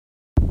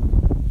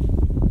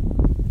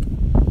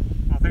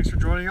thanks for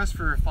joining us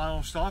for a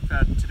final stop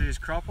at today's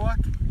crop walk.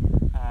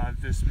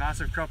 This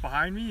massive crop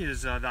behind me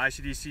is the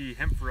ICDC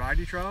hemp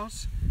variety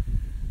trials.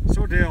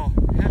 So Dale,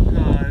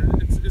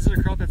 hemp, is it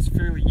a crop that's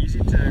fairly easy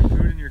to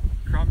include in your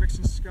crop mix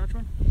in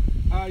Saskatchewan?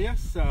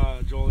 Yes,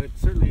 Joel, it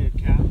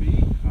can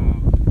be,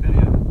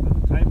 depending on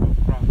the type of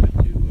crop that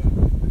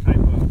the type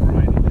of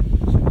variety that you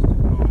choose to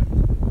grow it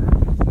for the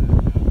purpose.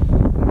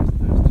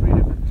 There's three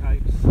different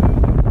types that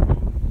are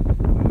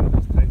grown.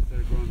 There's types that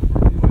are grown for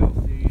the oil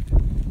seed,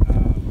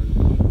 or the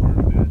food part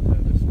of it.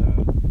 There's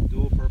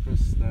dual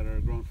purpose that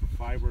are grown for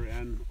fiber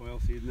and oil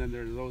seed, and then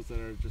there's those that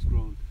are just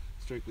grown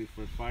strictly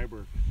for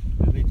fiber.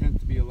 And they tend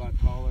to be a lot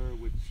taller,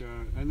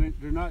 and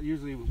they're not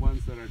usually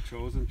ones that are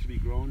chosen to be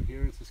grown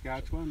here in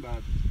Saskatchewan,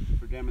 but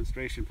for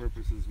demonstration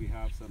purposes we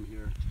have some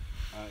here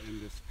in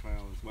this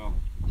trial as well.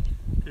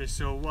 Okay,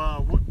 so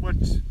what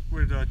would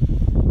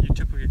you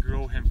typically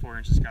grow hemp for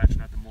in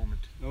Saskatchewan at the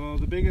moment? Well,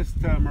 the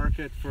biggest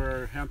market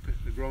for hemp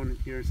grown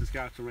here in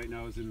Saskatchewan right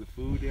now is in the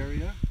food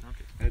area.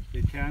 Okay.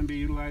 It can be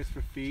utilized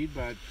for feed,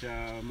 but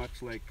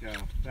much like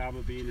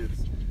faba bean,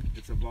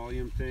 it's a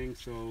volume thing,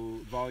 so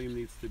volume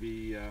needs to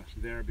be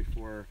there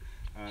before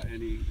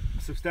any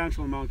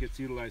substantial amount gets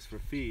utilized for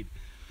feed.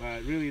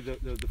 But really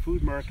the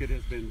food market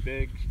has been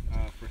big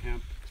for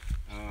hemp,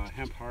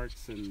 hemp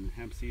hearts and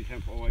hemp seed,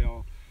 hemp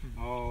oil,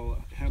 all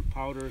hemp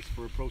powders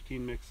for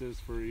protein mixes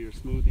for your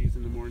smoothies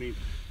in the morning.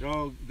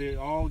 They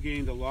all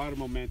gained a lot of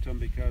momentum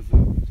because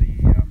of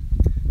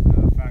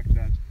the fact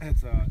that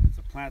it's a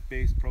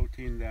plant-based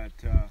protein that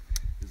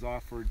is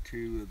offered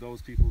to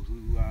those people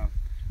who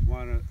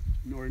want to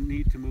or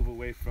need to move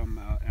away from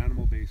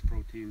animal-based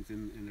proteins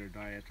in their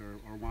diet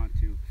or want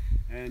to,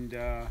 and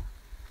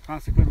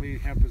consequently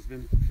hemp has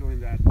been filling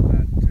that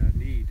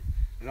need.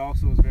 It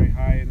also is very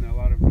high in a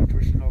lot of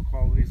nutritional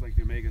qualities like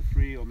the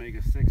omega-3,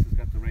 omega-6 has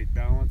got the right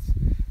balance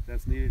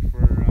that's needed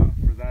for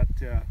that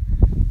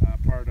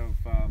part of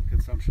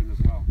consumption as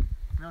well.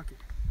 Okay.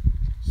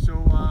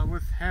 So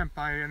with hemp,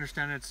 I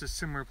understand it's a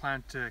similar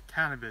plant to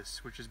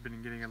cannabis, which has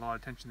been getting a lot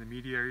of attention in the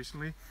media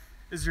recently.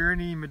 Is there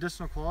any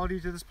medicinal quality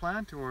to this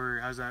plant, or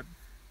has that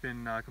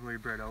been completely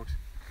bred out?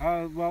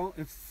 Well,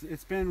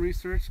 it's been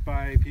researched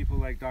by people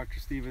like Dr.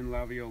 Stephen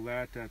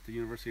Laviolette at the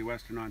University of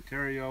Western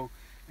Ontario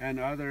and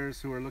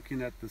others who are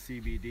looking at the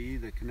CBD,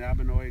 the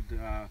cannabinoid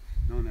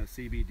known as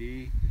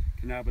CBD,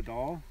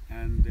 cannabidiol,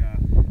 and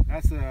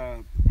that's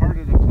a part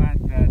of the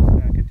plant that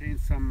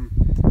contains some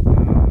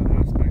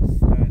aspects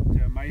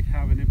that might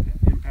have an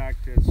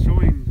impact. It's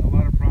showing a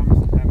lot of promise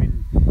in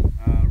having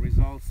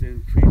results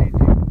in treating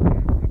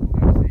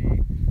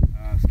epilepsy,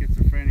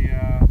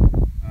 schizophrenia,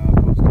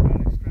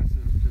 post-traumatic stress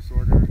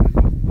disorder,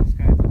 and those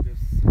kinds of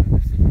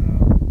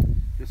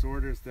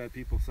disorders that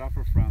people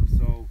suffer from.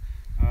 So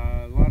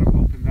a lot of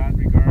hope in that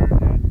regard.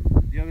 And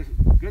the other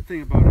good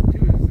thing about it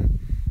too is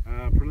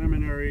that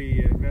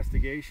preliminary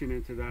investigation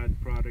into that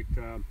product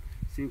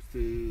seems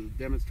to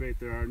demonstrate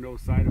there are no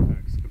side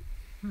effects,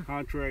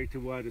 contrary to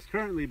what is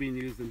currently being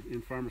used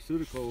in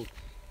pharmaceutical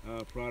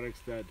products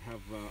that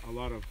have a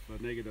lot of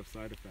negative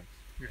side effects.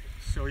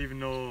 So even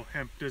though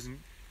hemp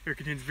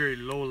contains very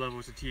low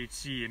levels of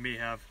THC, it may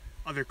have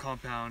other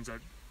compounds that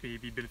may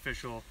be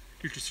beneficial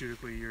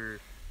nutraceutically or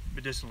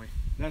medicinally.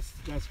 That's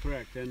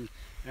correct. And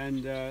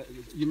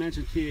you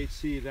mentioned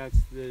THC. That's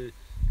the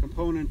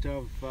component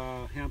of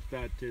hemp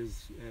that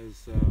is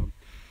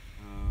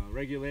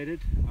regulated.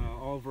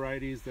 All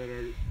varieties that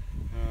are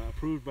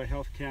approved by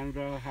Health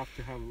Canada have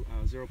to have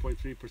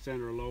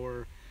 0.3% or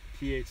lower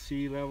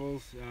THC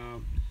levels,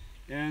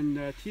 and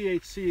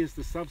THC is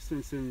the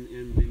substance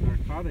in the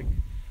narcotic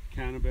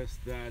cannabis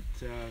that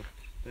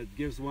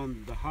gives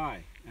one the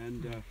high,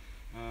 and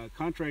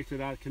contrary to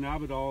that,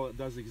 cannabidiol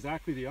does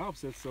exactly the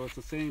opposite. So it's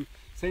the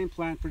same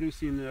plant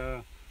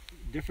producing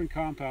different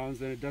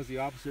compounds, and it does the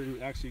opposite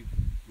and actually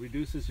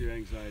reduces your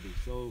anxiety.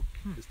 So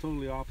it's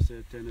totally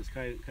opposite, and it's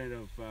kind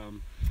of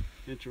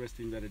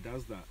interesting that it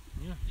does that.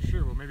 Yeah,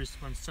 sure. Well, maybe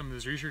when some of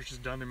this research is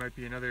done, there might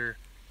be another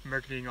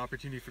marketing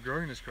opportunity for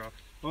growing this crop.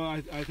 Well,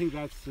 I think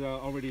that's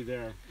already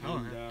there. Oh,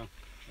 and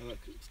yeah.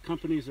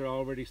 Companies are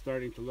already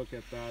starting to look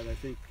at that. I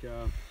think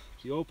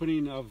the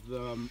opening of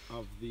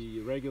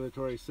the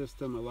regulatory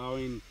system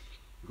allowing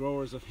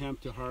growers of hemp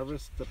to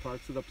harvest the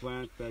parts of the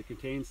plant that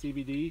contain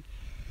CBD,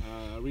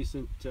 a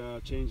recent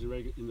change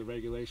in the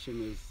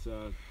regulation is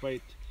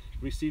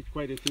received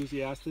quite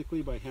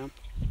enthusiastically by hemp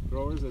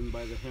growers and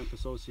by the Hemp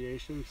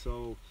Association.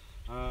 So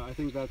I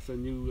think that's a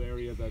new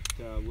area that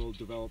will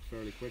develop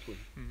fairly quickly.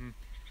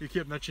 You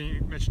keep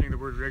mentioning the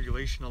word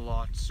regulation a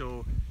lot,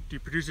 so do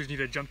producers need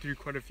to jump through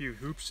quite a few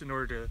hoops in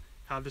order to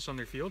have this on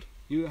their field?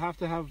 You have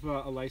to have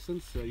a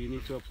license. You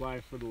need to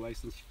apply for the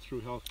license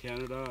through Health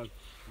Canada,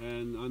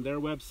 and on their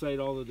website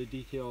all of the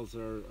details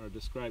are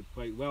described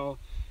quite well,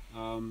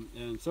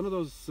 and some of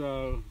those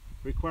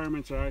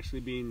requirements are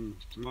actually being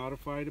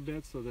modified a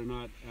bit, so they're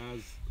not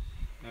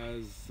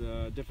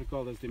as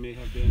difficult as they may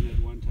have been at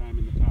one time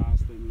in the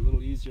past, and a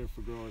little easier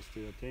for growers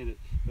to obtain it.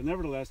 But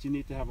nevertheless, you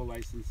need to have a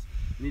license.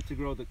 You need to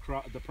grow the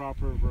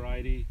proper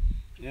variety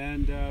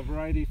and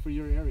variety for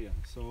your area.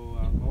 So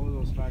all of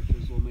those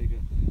factors will make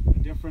a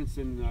difference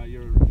in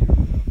your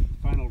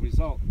final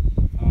result.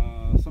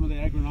 Some of the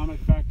agronomic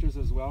factors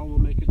as well will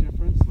make a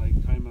difference, like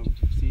time of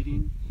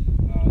seeding.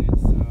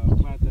 It's a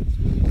plant that's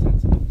really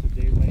sensitive to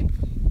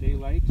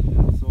daylight,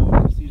 and so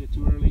if you seed it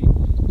too early,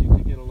 you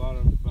could get a lot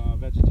of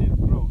vegetative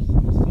growth.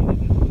 If you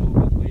seed it a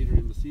little bit later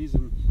in the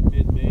season,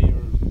 mid-May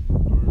or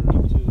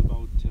up to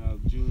about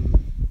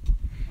June,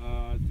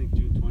 I think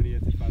June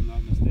 20th, if I'm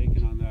not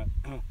mistaken on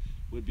that,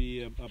 would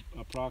be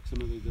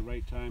approximately the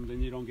right time.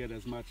 Then you don't get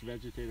as much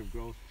vegetative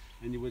growth,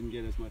 and you wouldn't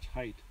get as much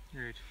height,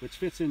 right, which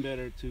fits in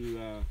better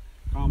to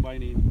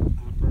combining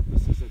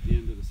purposes at the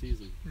end of the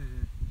season.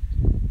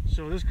 Mm-hmm.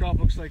 So this crop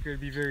looks like it would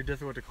be very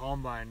difficult to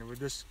combine. Would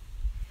this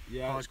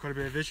cause quite a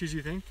bit of issues,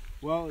 you think?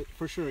 Well,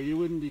 for sure. You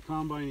wouldn't be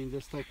combining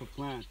this type of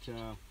plant.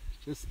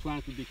 This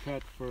plant would be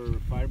cut for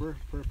fiber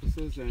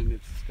purposes, and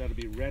it's got to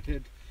be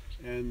retted.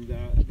 And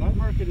that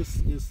market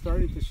is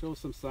starting to show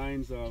some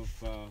signs of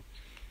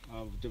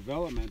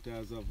development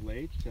as of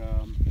late.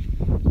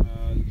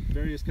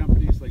 Various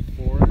companies like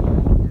Ford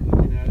are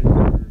looking at it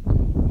for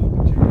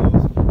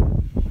materials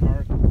for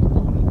car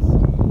components.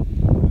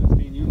 It's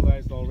being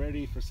utilized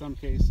already for some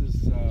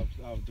cases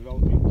of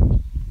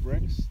developing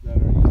bricks that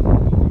are used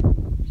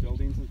in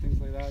buildings and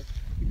things like that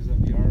because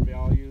of the R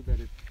value that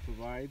it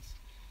provides.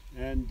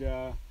 And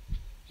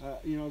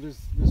you know,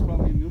 there's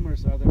probably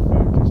numerous other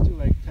factors too,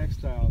 like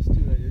textiles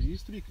too. That it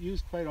used to be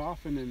used quite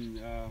often in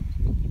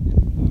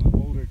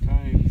older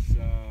times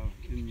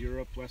in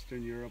Europe,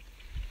 Western Europe,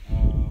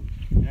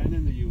 and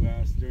in the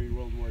U.S. during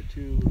World War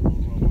II and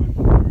World War I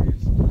for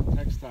various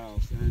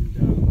textiles, and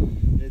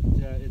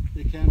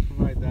it can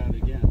provide that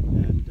again.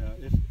 And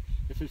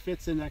if it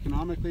fits in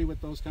economically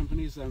with those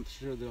companies, I'm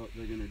sure they're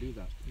going to do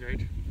that. Right.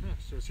 Yeah,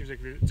 so it seems like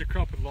it's a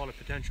crop with a lot of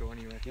potential,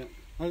 anyway. Yeah.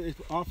 It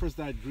offers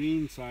that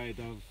green side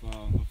of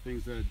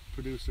things that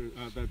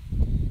that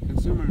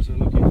consumers are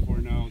looking for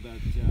now.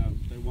 That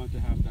they want to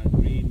have that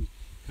green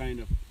kind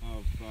of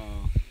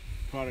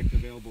product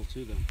available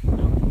to them.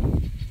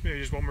 Maybe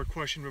just one more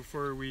question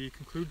before we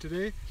conclude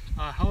today.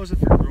 How is it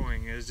for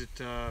growing? Is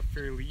it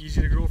fairly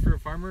easy to grow for a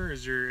farmer?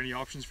 Is there any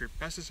options for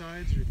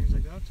pesticides or things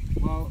like that?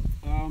 Well,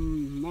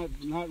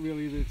 not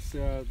really.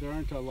 There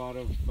aren't a lot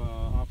of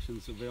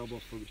options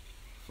available for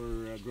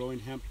growing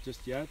hemp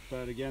just yet,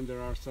 but again,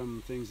 there are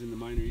some things in the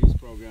minor use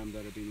program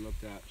that are being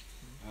looked at.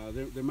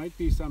 There might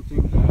be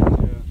something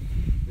that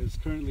is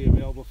currently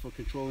available for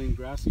controlling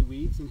grassy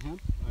weeds in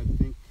hemp. I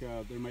think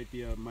there might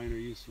be a minor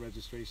use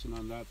registration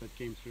on that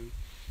came through,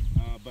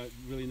 but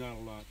really not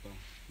a lot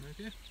though.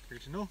 Okay,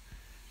 great to know.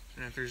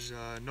 And if there's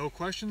no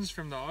questions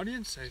from the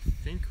audience, I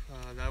think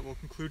that will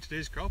conclude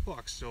today's crop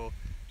walk. So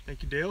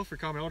thank you, Dale, for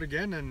coming out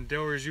again. And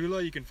Dale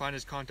Risula, you can find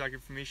his contact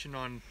information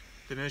on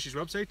the ministry's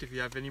website if you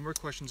have any more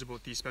questions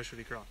about these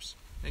specialty crops.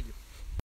 Thank you.